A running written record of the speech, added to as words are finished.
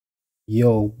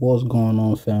Yo, what's going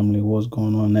on, family? What's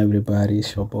going on, everybody?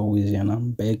 It's your boy WIZY, and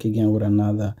I'm back again with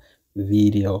another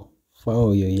video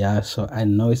for you. Yeah, so I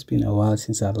know it's been a while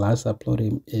since I last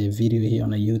uploaded a video here on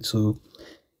the YouTube.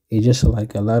 It's just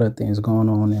like a lot of things going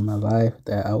on in my life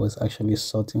that I was actually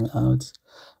sorting out.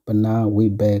 But now we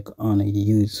back on the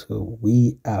YouTube.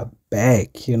 We are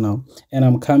back, and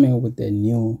I'm coming with a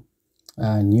new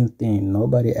thing.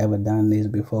 Nobody ever done this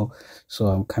before, so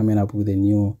I'm coming up with a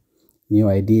new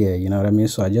idea, you know what I mean?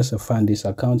 So I just found this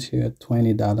account here,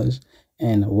 $20,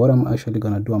 and what I'm actually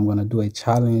gonna do, I'm gonna do a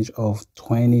challenge of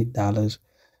 $20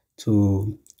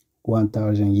 to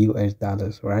 1,000 US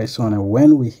dollars, right? So now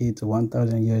when we hit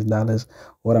 1,000 US dollars,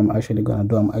 what I'm actually gonna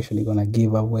do, I'm actually gonna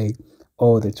give away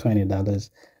all the $20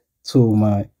 to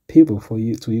my people,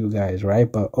 to you guys,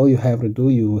 right? But all you have to do,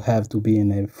 you have to be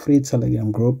in a free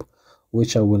Telegram group,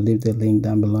 which I will leave the link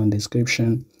down below in the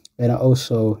description. And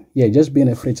also, yeah, just be in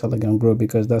a free Telegram group,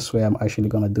 because that's where I'm actually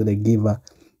gonna do the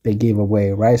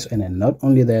giveaway, right? So, and then not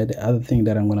only that, the other thing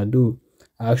that I'm gonna do,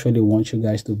 I actually want you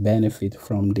guys to benefit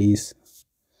from this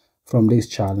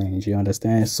challenge. You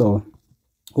understand? So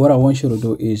what I want you to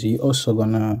do is you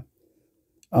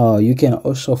can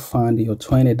also fund your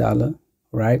 $20,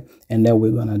 right? And then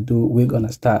we're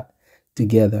gonna start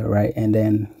together, right? And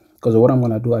then, because what I'm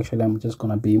gonna do, actually, I'm just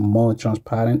gonna be more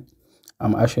transparent.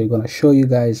 I'm actually gonna show you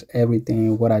guys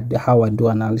everything, how I do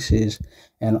analysis,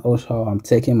 and also I'm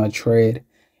taking my trade.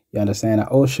 You understand?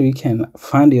 Also, you can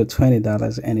find your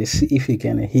 $20 and see if you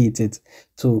can hit it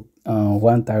to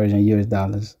 1,000 US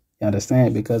dollars. You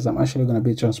understand? Because I'm actually gonna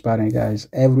be transparent, guys.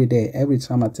 Every day, every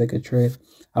time I take a trade,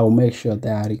 I will make sure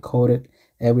that I recorded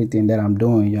everything that I'm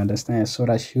doing. You understand? So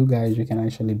that you can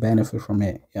actually benefit from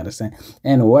it. You understand?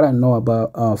 And what I know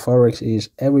about Forex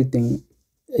is everything,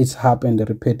 it's happened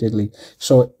repeatedly.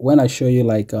 So when I show you,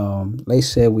 like, let's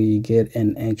say we get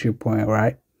an entry point,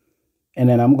 right? And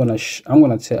then I'm gonna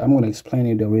explain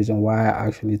you the reason why I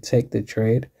actually take the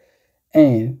trade.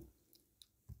 And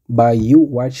by you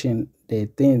watching the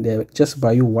thing, that just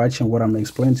by you watching what I'm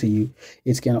explaining to you,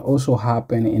 it can also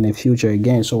happen in the future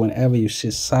again. So whenever you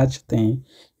see such thing,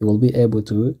 you will be able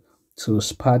to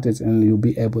spot it, and you'll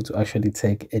be able to actually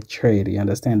take a trade. You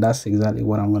understand? That's exactly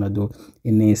what I'm gonna do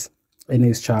in this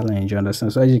challenge. You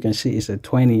understand? So as you can see, it's a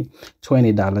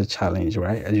 $20 challenge,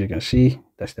 right? As you can see,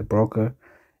 that's the broker.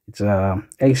 It's a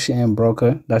HCM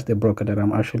broker. That's the broker that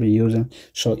I'm actually using.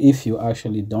 So if you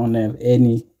actually don't have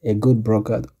a good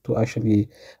broker to actually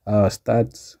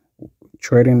start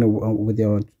trading with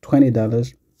your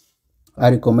 $20, I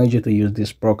recommend you to use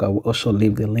this broker. I will also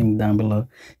leave the link down below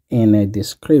in the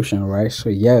description, right? So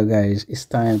yeah, guys, it's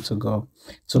time to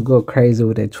go crazy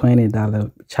with a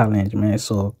 $20 challenge, man.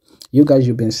 So you guys,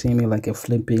 you've been seeing me like a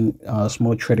flipping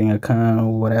small trading account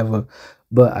or whatever,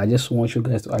 but I just want you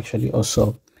guys to actually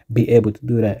also be able to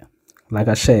do that. Like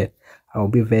I said, I will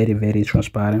be very, very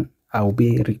transparent. I will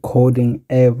be recording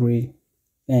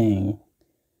everything,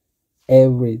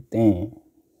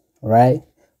 right?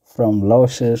 From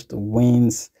losses to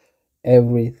wins,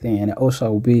 everything. And also I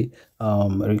will be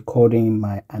recording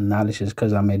my analysis,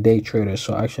 because I'm a day trader.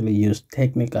 So I actually use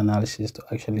technical analysis to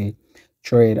actually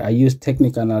trade. I use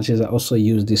technical analysis. I also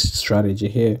use this strategy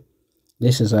here.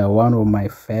 This is one of my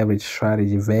favorite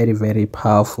strategy. Very, very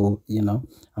powerful.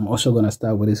 I'm also going to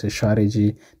start with this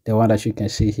strategy, the one that you can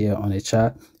see here on the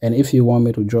chart. And if you want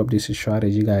me to drop this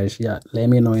strategy, guys, yeah, let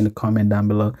me know in the comment down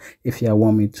below if you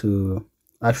want me to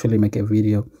actually make a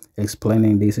video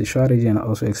explaining this strategy, and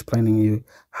also explaining you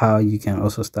how you can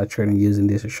also start trading using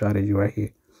this strategy right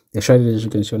here. The strategy, as you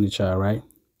can see on the chart, right?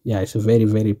 Yeah, it's very,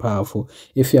 very powerful.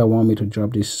 If you want me to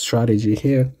drop this strategy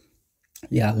here,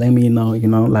 yeah, let me know.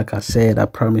 Like I said, I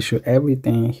promise you,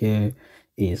 everything here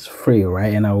is free,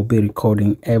 right? And I will be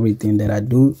recording everything that I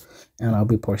do, and I'll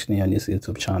be posting it on this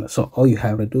YouTube channel. So all you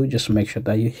have to do, just make sure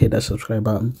that you hit that subscribe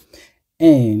button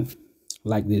and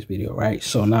like this video, right?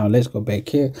 So now let's go back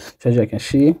here. So as you can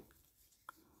see,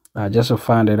 I just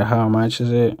found out how much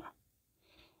is it.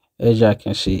 As you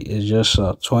can see, it's just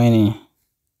 $20.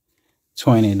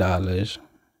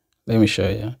 Let me show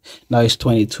you. Now it's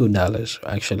 $22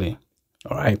 actually.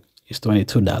 All right, it's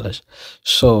 $22.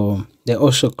 So they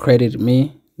also credit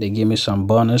me. They give me some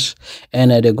bonus,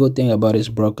 and the good thing about this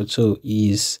broker too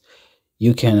is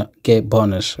you can get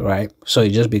bonus, right? So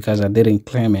just because I didn't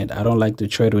claim it, I don't like to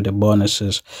trade with the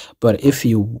bonuses. But if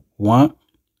you want,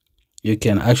 you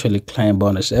can actually claim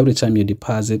bonus. Every time you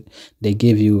deposit, they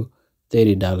give you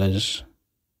 $30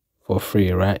 for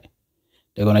free, right?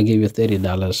 They're gonna give you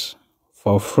 $30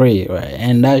 for free, right?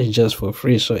 And that's just for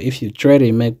free. So if you trade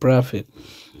and make profit,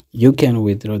 you can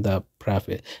withdraw that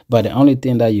profit. But the only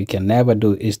thing that you can never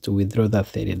do is to withdraw that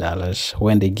 $30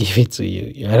 when they give it to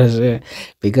you. You understand?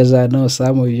 Because I know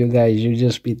some of you guys, you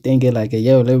just be thinking like,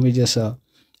 yo, let me just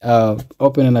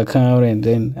open an account and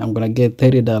then I'm gonna get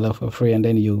 $30 for free, and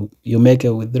then you make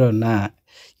a withdrawal. Nah,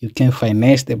 you can't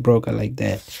finance the broker like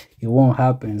that. It won't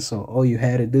happen. So all you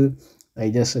had to do,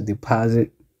 like, just a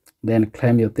deposit, then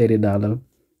claim your $30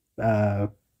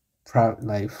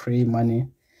 like free money,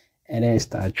 and then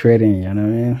start trading. You know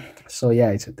what I mean? So yeah,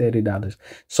 it's $30.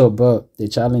 So but the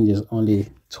challenge is only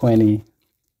 20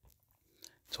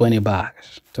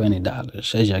 bucks,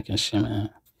 $20, as you can see, man.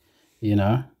 You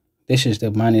know, this is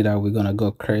the money that we're gonna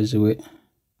go crazy with.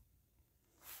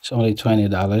 It's only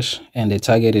 $20, and the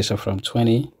target is from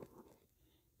 20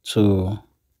 to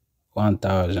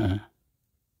 1,000.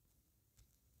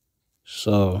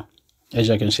 So as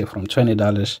you can see, from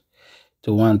 $20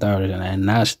 to 1,000, and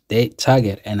that's the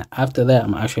target. And after that,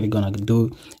 I'm actually gonna do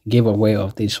giveaway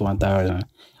of this 1,000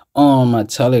 on my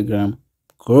Telegram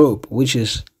group, which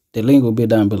is, the link will be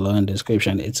down below in the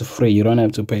description. It's free. You don't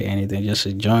have to pay anything. Just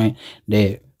to join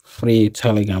the free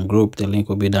Telegram group. The link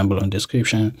will be down below in the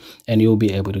description, and you'll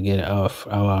be able to get off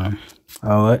our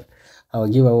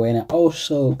giveaway. And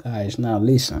also, guys, now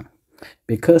listen,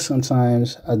 because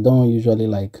sometimes I don't usually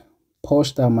like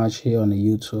post that much here on the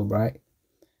YouTube, right?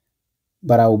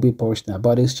 But I will be posting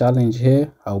about this challenge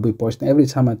here. I will be posting every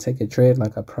time I take a trade,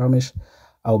 like I promised.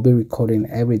 I will be recording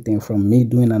everything from me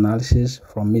doing analysis,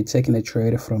 from me taking a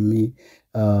trade, from me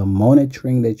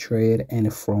monitoring the trade,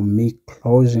 and from me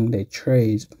closing the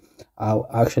trades. I'll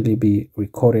actually be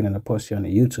recording and posting on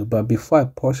the YouTube. But before I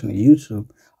post on the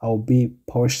YouTube, I'll be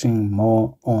posting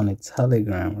more on a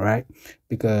Telegram, right?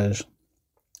 Because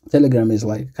Telegram is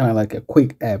like kind of like a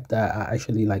quick app that I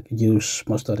actually like use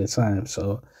most of the time.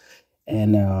 So,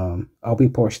 and I'll be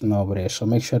posting over there. So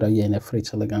make sure that you're in a free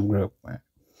Telegram group. Right?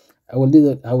 I will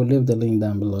leave the link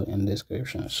down below in the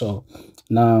description. So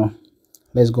now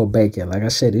let's go back here. Like I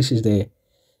said, this is the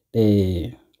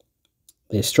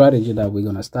strategy that we're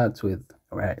gonna start with,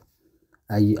 right?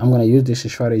 I'm gonna use this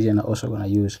strategy, and I'm also gonna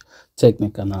use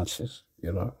technical analysis.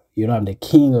 I'm the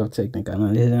king of technical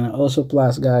analysis, and also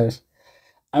plus, guys,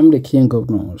 I'm the king of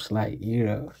news, like,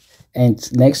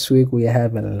 and next week we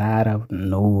have a lot of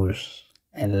news,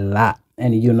 a lot,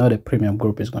 and the premium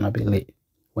group is gonna be lit.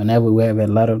 Whenever we have a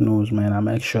lot of news, man, I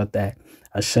make sure that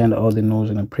I send all the news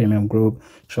in the premium group.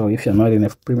 So if you're not in a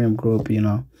premium group,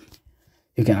 you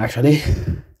can actually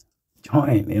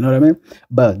join. You know what I mean?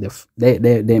 But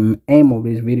the aim of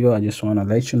this video, I just want to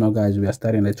let you know, guys, we are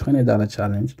starting the $20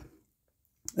 challenge.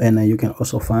 And you can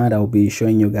also find, I'll be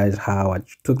showing you guys how I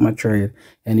took my trade,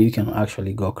 and you can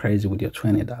actually go crazy with your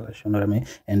 $20. You know what I mean?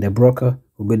 And the broker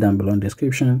will be down below in the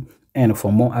description. And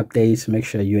for more updates, make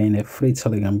sure you're in a free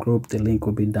Telegram group. The link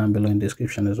will be down below in the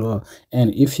description as well.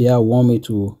 And if you want me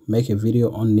to make a video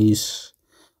on this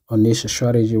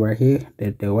strategy right here,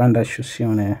 the one that you see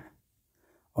on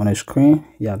the screen,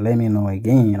 yeah, let me know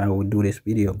again. I will do this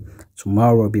video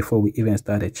tomorrow before we even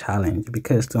start the challenge,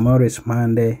 because tomorrow is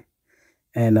Monday.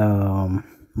 And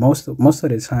most of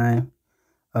the time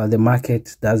the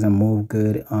market doesn't move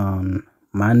good on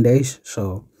Mondays,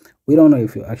 so we don't know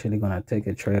if you're actually gonna take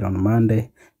a trade on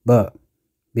Monday. But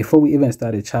before we even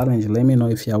start the challenge, let me know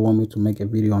if you want me to make a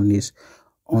video on this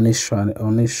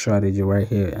strategy right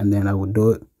here, and then I will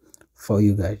do it for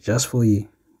you guys, just for you. You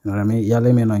know what I mean? Yeah,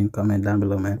 let me know in comment down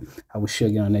below, man. I will show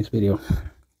you in the next video.